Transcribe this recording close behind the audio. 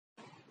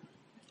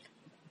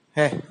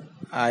ഹേ,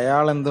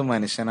 അയാളെന്ത്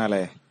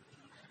മനുഷ്യനാലേ.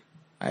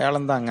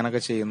 അയാളെന്താ അങ്ങനൊക്കെ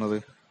ചെയ്യുന്നത്?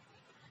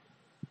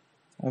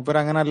 മൂപ്പര്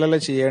അങ്ങനെ അല്ലല്ലോ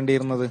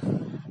ചെയ്യേണ്ടിയിരുന്നത്.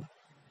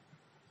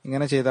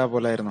 ഇങ്ങനെ ചെയ്താൽ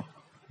പോലായിരുന്നു.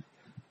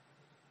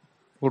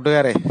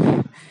 കൂട്ടുകാരെ,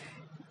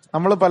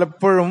 നമ്മൾ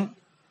പലപ്പോഴും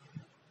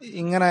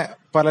ഇങ്ങനെ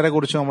പലരെ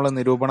കുറിച്ച് നമ്മൾ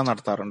നിരൂപണം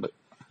നടത്താറുണ്ട്.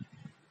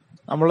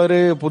 നമ്മളൊരു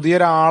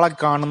പുതിയൊരാളെ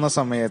കാണുന്ന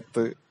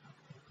സമയത്ത്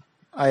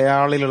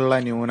അയാളിലുള്ള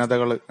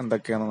ന്യൂനതകൾ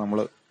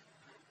എന്തൊക്കെയാണ്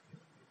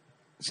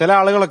ചില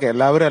ആളുകളൊക്കെ,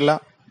 എല്ലാവരും അല്ല,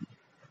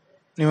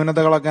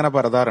 ന്യൂനതകളൊക്കെ ഇങ്ങനെ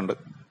പരതാറുണ്ട്.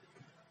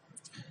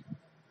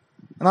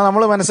 എന്നാൽ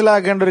നമ്മൾ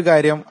മനസ്സിലാക്കേണ്ട ഒരു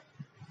കാര്യം,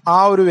 ആ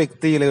ഒരു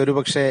വ്യക്തിയിൽ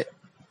ഒരുപക്ഷെ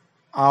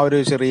ആ ഒരു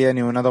ചെറിയ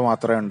ന്യൂനത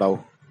മാത്രമേ ഉണ്ടാവൂ.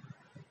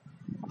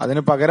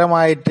 അതിന്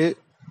പകരമായിട്ട്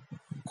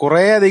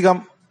കുറേയധികം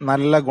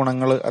നല്ല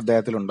ഗുണങ്ങൾ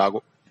അദ്ദേഹത്തിൽ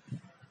ഉണ്ടാകും.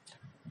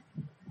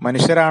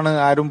 മനുഷ്യരാണ്,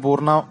 ആരും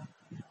പൂർണ്ണമായ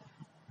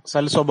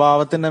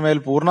സൽസ്വഭാവത്തിന്റെ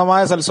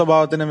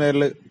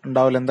മേലിൽ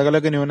ഉണ്ടാവില്ല.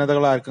 എന്തെങ്കിലുമൊക്കെ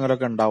ന്യൂനതകൾ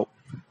ആർക്കെങ്കിലുമൊക്കെ ഉണ്ടാവും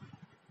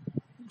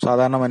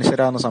സാധാരണ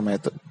മനുഷ്യരാകുന്ന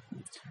സമയത്ത്.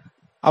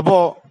 അപ്പോ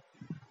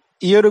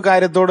ഈ ഒരു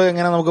കാര്യത്തോട്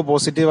എങ്ങനെ നമുക്ക്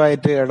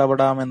പോസിറ്റീവായിട്ട്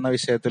ഇടപെടാം എന്ന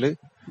വിഷയത്തിൽ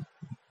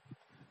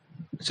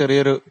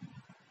ചെറിയൊരു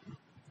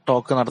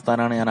ടോക്ക്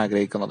നടത്താനാണ് ഞാൻ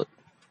ആഗ്രഹിക്കുന്നത്.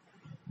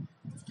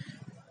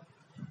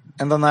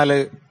 എന്തെന്നാല്,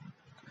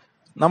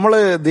 നമ്മൾ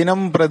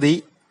ദിനം പ്രതി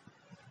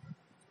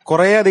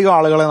കുറേയധികം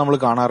ആളുകളെ നമ്മൾ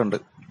കാണാറുണ്ട്.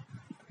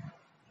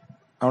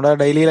 നമ്മുടെ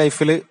ഡെയിലി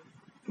ലൈഫിൽ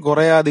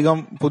കുറേയധികം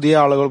പുതിയ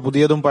ആളുകൾ,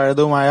 പുതിയതും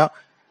പഴയതുമായ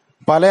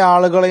പല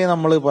ആളുകളെയും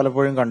നമ്മൾ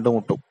പലപ്പോഴും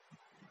കണ്ടുമുട്ടും.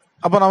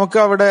 അപ്പൊ നമുക്ക്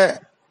അവിടെ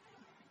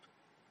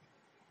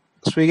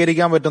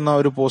സ്വീകരിക്കാൻ പറ്റുന്ന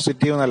ഒരു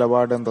പോസിറ്റീവ്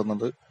നിലപാട്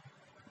എന്തെന്നത്,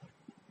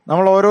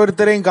 നമ്മൾ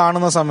ഓരോരുത്തരെയും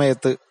കാണുന്ന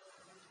സമയത്ത്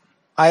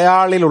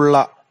അയാളിലുള്ള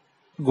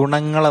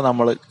ഗുണങ്ങളെ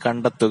നമ്മൾ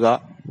കണ്ടെത്തുക,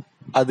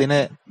 അതിനെ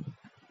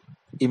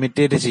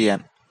ഇമിറ്റേറ്റ് ചെയ്യാൻ,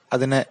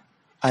 അതിനെ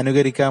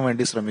അനുകരിക്കാൻ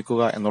വേണ്ടി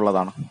ശ്രമിക്കുക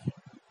എന്നുള്ളതാണ്.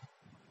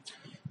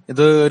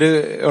 ഇത് ഒരു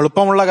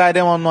എളുപ്പമുള്ള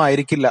കാര്യമൊന്നും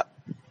ആയിരിക്കില്ല,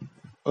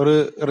 ഒരു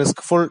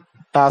റിസ്ക് ഫുൾ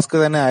ടാസ്ക്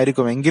തന്നെ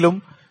ആയിരിക്കും. എങ്കിലും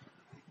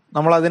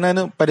നമ്മൾ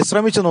അതിനു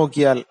പരിശ്രമിച്ചു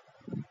നോക്കിയാൽ,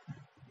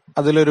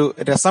 അതിലൊരു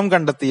രസം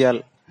കണ്ടെത്തിയാൽ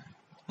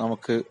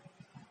നമുക്ക്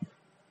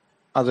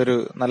അതൊരു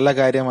നല്ല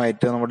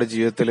കാര്യമായിട്ട് നമ്മുടെ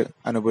ജീവിതത്തിൽ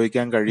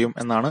അനുഭവിക്കാൻ കഴിയും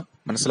എന്നാണ്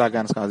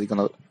മനസ്സിലാക്കാൻ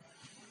സാധിക്കുന്നത്.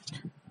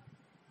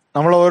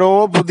 നമ്മൾ ഓരോ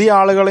പുതിയ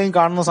ആളുകളെയും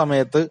കാണുന്ന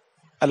സമയത്ത്,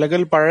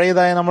 അല്ലെങ്കിൽ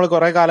പഴയതായി നമ്മൾ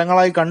കുറെ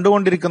കാലങ്ങളായി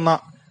കണ്ടുകൊണ്ടിരിക്കുന്ന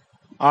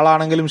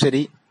ആളാണെങ്കിലും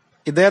ശരി,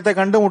 ഇദ്ദേഹത്തെ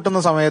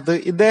കണ്ടുമുട്ടുന്ന സമയത്ത്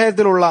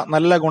ഇദ്ദേഹത്തിലുള്ള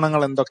നല്ല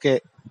ഗുണങ്ങൾ എന്തൊക്കെ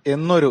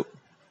എന്നൊരു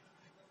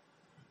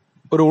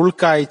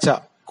ഉൾക്കാഴ്ച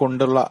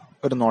കൊണ്ടുള്ള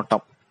ഒരു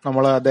നോട്ടം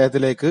നമ്മൾ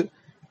അദ്ദേഹത്തിലേക്ക്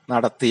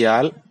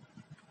നടത്തിയാൽ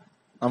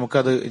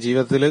നമുക്കത്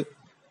ജീവിതത്തിൽ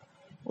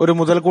ഒരു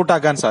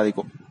മുതൽക്കൂട്ടാക്കാൻ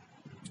സാധിക്കും.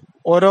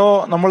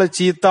 നമ്മൾ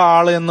ചീത്ത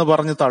ആള് എന്ന്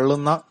പറഞ്ഞ്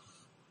തള്ളുന്ന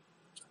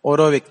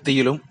ഓരോ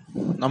വ്യക്തിയിലും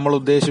നമ്മൾ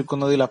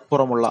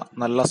ഉദ്ദേശിക്കുന്നതിലപ്പുറമുള്ള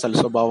നല്ല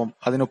സൽസ്വഭാവം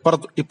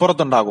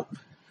ഇപ്പുറത്തുണ്ടാകും.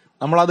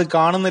 നമ്മൾ അത്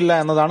കാണുന്നില്ല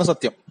എന്നതാണ്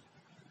സത്യം.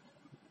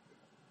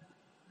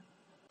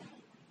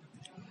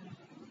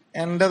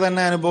 എന്റെ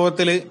തന്നെ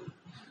അനുഭവത്തിൽ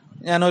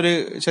ഞാനൊരു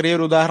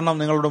ചെറിയൊരു ഉദാഹരണം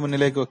നിങ്ങളുടെ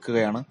മുന്നിലേക്ക്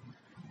വെക്കുകയാണ്.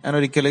 ഞാൻ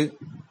ഒരിക്കല്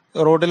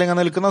റോഡിൽ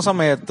ഇങ്ങനെ നിൽക്കുന്ന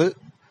സമയത്ത്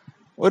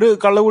ഒരു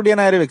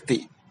കള്ളുകുടിയനായ വ്യക്തി,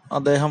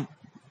 അദ്ദേഹം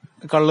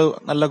കള്ള്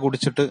നല്ല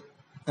കുടിച്ചിട്ട്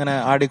ഇങ്ങനെ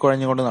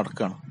ആടിക്കുഴഞ്ഞുകൊണ്ട്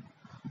നടക്കുകയാണ്.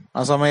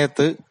 ആ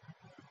സമയത്ത്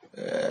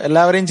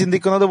എല്ലാവരെയും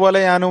ചിന്തിക്കുന്നത് പോലെ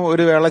ഞാനും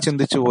ഒരു വേള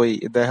ചിന്തിച്ചു പോയി,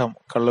 ഇദ്ദേഹം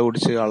കള്ള്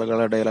കുടിച്ച്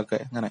ആളുകളുടെ ഇടയിലൊക്കെ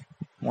ഇങ്ങനെ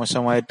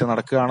മോശമായിട്ട്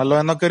നടക്കുകയാണല്ലോ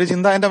എന്നൊക്കെ ഒരു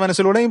ചിന്ത എന്റെ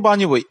മനസ്സിലൂടെയും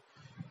പാഞ്ഞുപോയി.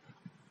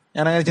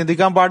 ഞാൻ അങ്ങനെ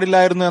ചിന്തിക്കാൻ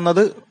പാടില്ലായിരുന്നു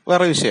എന്നത്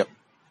വേറെ വിഷയം.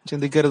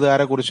 ചിന്തിക്കരുത്,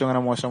 ആരെ കുറിച്ചും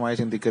അങ്ങനെ മോശമായി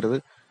ചിന്തിക്കരുത്,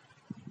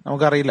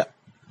 നമുക്കറിയില്ല.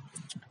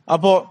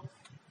 അപ്പോ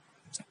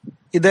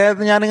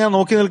ഇദ്ദേഹത്തെ ഞാനിങ്ങനെ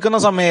നോക്കി നിൽക്കുന്ന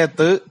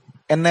സമയത്ത്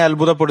എന്നെ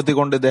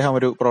അത്ഭുതപ്പെടുത്തിക്കൊണ്ട് ഇദ്ദേഹം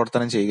ഒരു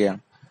പ്രവർത്തനം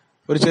ചെയ്യുകയാണ്.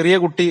 ഒരു ചെറിയ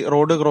കുട്ടി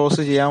റോഡ്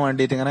ക്രോസ് ചെയ്യാൻ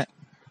വേണ്ടിയിട്ട് ഇങ്ങനെ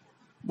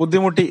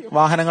ബുദ്ധിമുട്ടി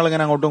വാഹനങ്ങൾ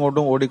ഇങ്ങനെ അങ്ങോട്ടും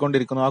ഇങ്ങോട്ടും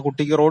ഓടിക്കൊണ്ടിരിക്കുന്നു. ആ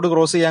കുട്ടിക്ക് റോഡ്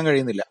ക്രോസ് ചെയ്യാൻ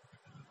കഴിയുന്നില്ല.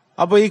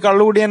 അപ്പൊ ഈ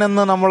കള്ളുകുടിയൻ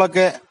എന്ന്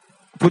നമ്മളൊക്കെ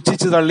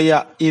പുച്ഛിച്ച് തള്ളിയ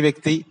ഈ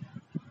വ്യക്തി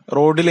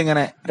റോഡിൽ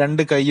ഇങ്ങനെ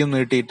രണ്ട് കൈയും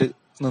നീട്ടിയിട്ട്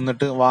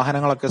നിന്നിട്ട്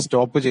വാഹനങ്ങളൊക്കെ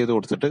സ്റ്റോപ്പ് ചെയ്ത്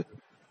കൊടുത്തിട്ട്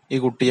ഈ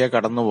കുട്ടിയെ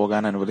കടന്നു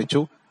പോകാൻ അനുവദിച്ചു.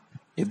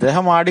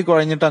 ഇദ്ദേഹം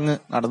ആടിക്കുഴഞ്ഞിട്ട് അങ്ങ്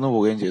നടന്നു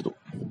പോവുകയും ചെയ്തു.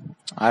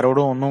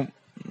 ആരോടും ഒന്നും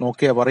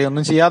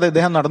ഒന്നും ചെയ്യാതെ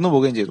ഇദ്ദേഹം നടന്നു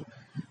പോവുകയും ചെയ്തു.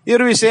 ഈ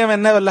ഒരു വിഷയം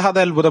എന്നെ വല്ലാതെ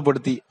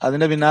അത്ഭുതപ്പെടുത്തി.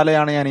 അതിന്റെ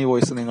പിന്നാലെയാണ് ഞാൻ ഈ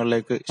വോയിസ്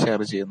നിങ്ങളിലേക്ക് ഷെയർ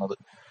ചെയ്യുന്നത്.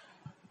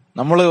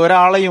 നമ്മൾ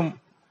ഒരാളെയും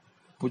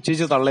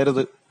പുച്ഛിച്ച്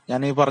തള്ളരുത്. ഞാൻ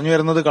ഈ പറഞ്ഞു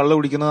വരുന്നത് കള്ളു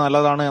കുടിക്കുന്നത്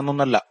നല്ലതാണ്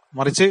എന്നൊന്നല്ല,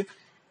 മറിച്ച്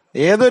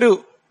ഏതൊരു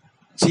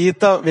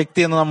ചീത്ത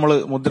വ്യക്തി എന്ന് നമ്മൾ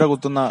മുദ്ര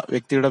കുത്തുന്ന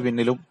വ്യക്തിയുടെ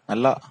പിന്നിലും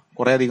നല്ല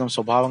കുറേയധികം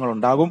സ്വഭാവങ്ങൾ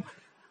ഉണ്ടാകും.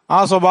 ആ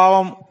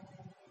സ്വഭാവം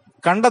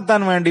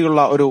കണ്ടെത്താൻ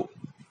വേണ്ടിയുള്ള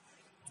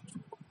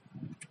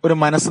ഒരു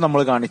മനസ്സ്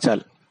നമ്മൾ കാണിച്ചാൽ,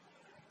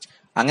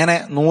 അങ്ങനെ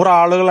 100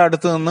 ആളുകളെ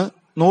അടുത്ത് നിന്ന്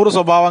 100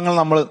 സ്വഭാവങ്ങൾ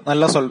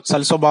നല്ല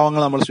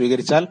സൽസ്വഭാവങ്ങൾ നമ്മൾ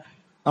സ്വീകരിച്ചാൽ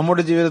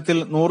നമ്മുടെ ജീവിതത്തിൽ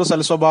 100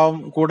 സൽസ്വഭാവം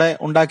കൂടെ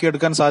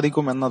ഉണ്ടാക്കിയെടുക്കാൻ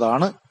സാധിക്കും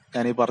എന്നതാണ്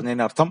ഞാൻ ഈ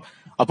പറഞ്ഞതിന്റെ അർത്ഥം.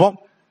 അപ്പം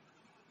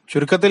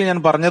ചുരുക്കത്തിൽ ഞാൻ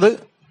പറഞ്ഞത്,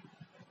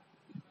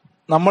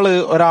 നമ്മൾ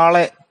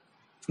ഒരാളെ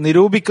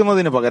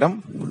നിരൂപിക്കുന്നതിന് പകരം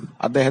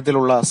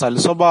അദ്ദേഹത്തിലുള്ള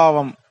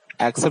സൽസ്വഭാവം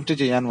ആക്സെപ്റ്റ്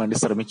ചെയ്യാൻ വേണ്ടി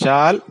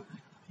ശ്രമിച്ചാൽ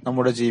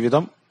നമ്മുടെ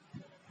ജീവിതം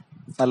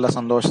നല്ല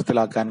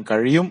സന്തോഷത്തിലാക്കാൻ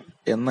കഴിയും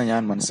എന്ന്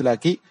ഞാൻ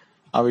മനസ്സിലാക്കി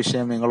ആ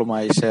വിഷയം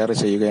നിങ്ങളുമായി ഷെയർ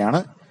ചെയ്യുകയാണ്.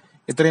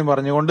 ഇത്രയും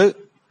പറഞ്ഞുകൊണ്ട്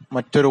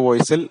മറ്റൊരു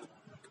വോയിസിൽ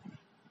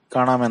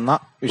കാണാമെന്ന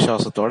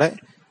വിശ്വാസത്തോടെ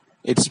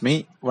it's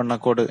me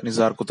Vannakkode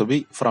Nisar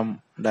Qutbi from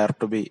Dyer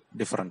to B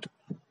different.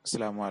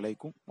 അസ്സലാമു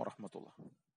അലൈക്കും വറഹ്മത്തുള്ളാഹി.